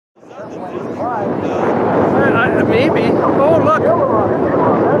Maybe. Oh, look.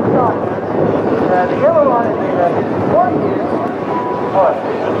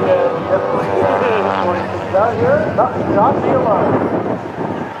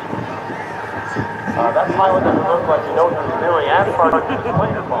 That pilot doesn't look like he knows what he's doing. As far as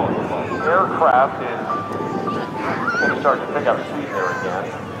his aircraft is going to start to pick up speed there again.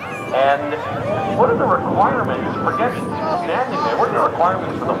 And what are the requirements? Forget standing there. What are the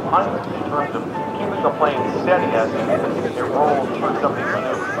requirements for the pilots in terms of keeping the plane steady as it rolls through some of these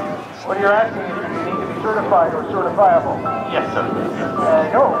maneuvers? What you're asking is, do you need to be certified or certifiable? Yes, sir.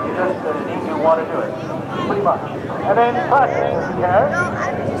 No, you just need to want to do it, pretty much. And then practice, he has.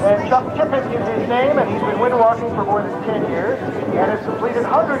 And Chuck Tippett is his name, and he's been windwalking for more than 10 years, and has completed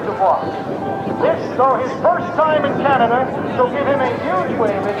hundreds of walks. This, though his first time in Canada, so give him a huge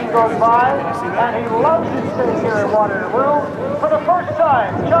wave as he goes by, and he loves his stay here at Waterloo. For the first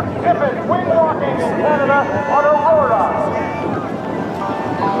time, Chuck Tippett windwalking in Canada on Aurora.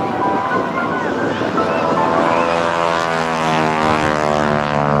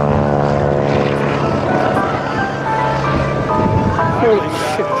 Holy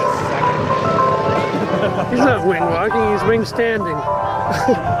shit. He's not wing walking, he's wing standing.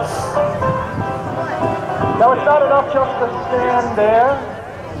 Now it's not enough just to stand there,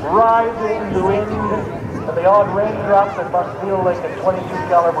 rising the wind, and the odd raindrop that must feel like a 22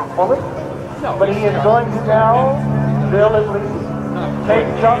 caliber bullet. But he is going to now diligently take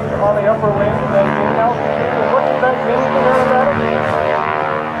Chuck on the upper wing and in altitude. What does that mean to aerobatics?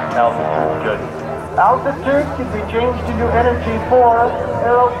 Altitude, good. Altitude can be changed into energy for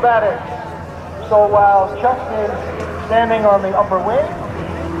aerobatics. So while Chuck is standing on the upper wing,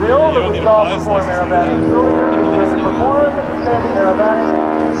 Bill, that we saw perform aerobatics earlier, is just perform standing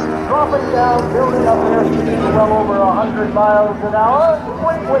aerobatics, dropping down, building up airspeed to well over 100 miles an hour.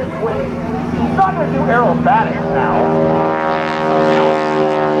 Wait. He's not going to do aerobatics now.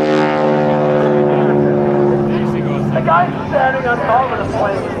 The guy's standing on top of the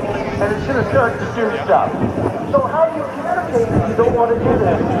plane, and it's going to start to do stuff. So how do you communicate if you don't want to do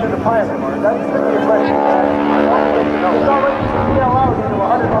that to the pilot? That's the question. It's already CL out into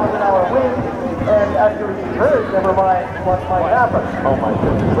 100 miles an hour wind, and after he's heard, never mind what might happen. Oh my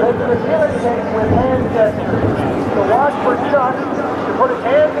goodness. But communicate with hand gestures. So watch for Chuck to put his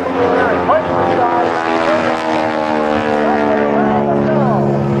hands in the air and punch the side.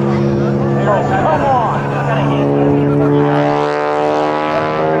 Come on.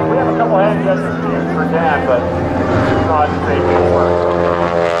 We have a couple hand gestures for Dan, but it's not safe to work.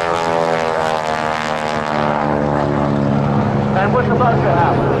 And what's about to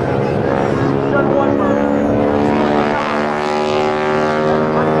happen? He's done one move.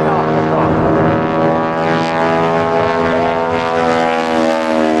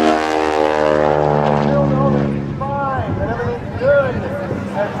 Still know that he's fine, that everything's good.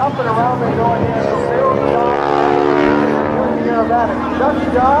 And up and around they go again. So Bill's job is doing the aerobatics. Chuck's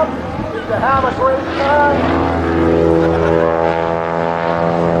job is to have a great time.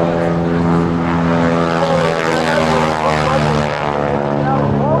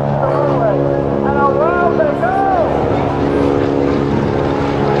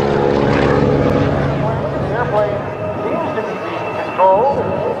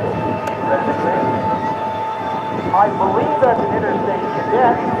 I believe that's an interstate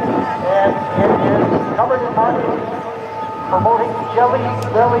cadet, and it is covered in money promoting Jelly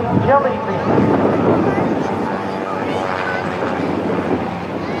Belly jelly beans.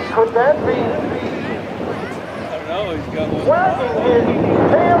 Could that be? I don't know, he's got one. Wagging his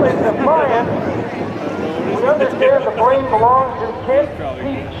tail in defiance. We understand the brain belongs to Kent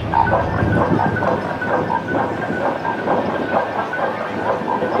Beach.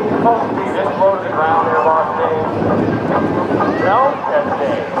 He's supposed to be this low to the ground here, Los Dave. No, that's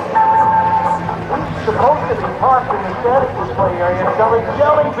Dave. He's supposed to be parked in the static display area selling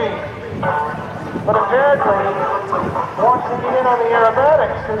jelly beans. But apparently, wants to get in on the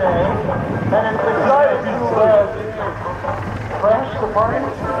aerobatics today, and has decided to crash the party.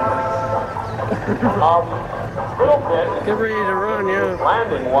 Little bit. Get ready to run, yeah.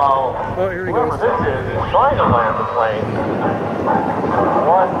 Landing while whoever this is trying to land the plane.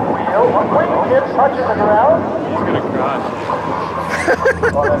 One wingtip touches the ground. He's gonna crash.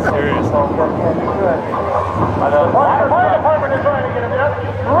 Oh, that's serious. Oh, that can't be good. The fire department is trying to get him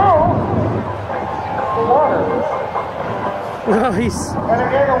through the water. Well, he's... And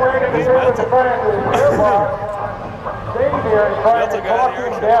again, away to the front end of the air bar. Xavier is trying to talk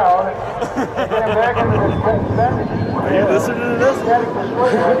him down and get him back into this consent. Are you listening to this? Static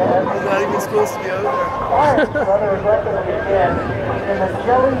display area. He's not even supposed to be out there. Alright, brother is going to begin in the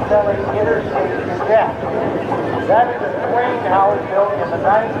Jelly Belly Interstate Gazette. That is a train house built in the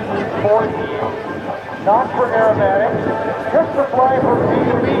 1940s. Not for aerobatics, just to fly for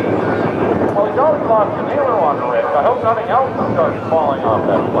B&B. Well, he's always lost an aileron risk. I hope nothing else starts falling off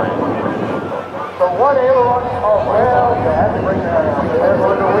that plane. So what aileron? Oh, well, you had to bring that up. There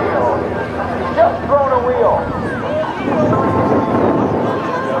goes the wheel. He's just thrown a wheel.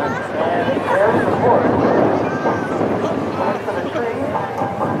 And there's the port. Into the tree.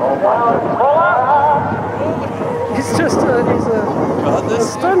 Pull up. He's just he's a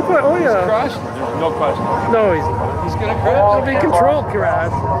stunt player. Oh yeah. Crash? There's no question. No, he's not. He's gonna crash. It'll be controlled crash.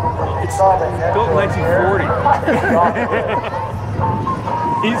 It's built in 1940.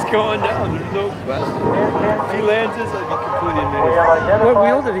 He's going down. There's no question. If he lands this, I'd be completely amazed. What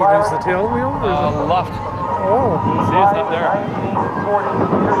wheel did he lose? The tail wheel? Left. Oh. See, it's up there. 1940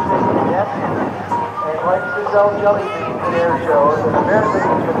 Interstate Gazette. And likes to sell jelly beans at air shows. And apparently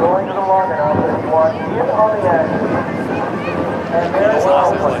he's been going to the long enough that he wants in on the action. And there's the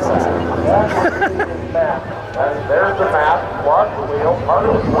map. There's the map. Watch the wheel. Part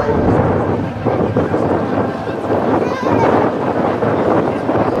of the plane.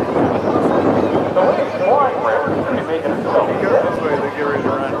 The way he's flying, Ray, he's going to be making himself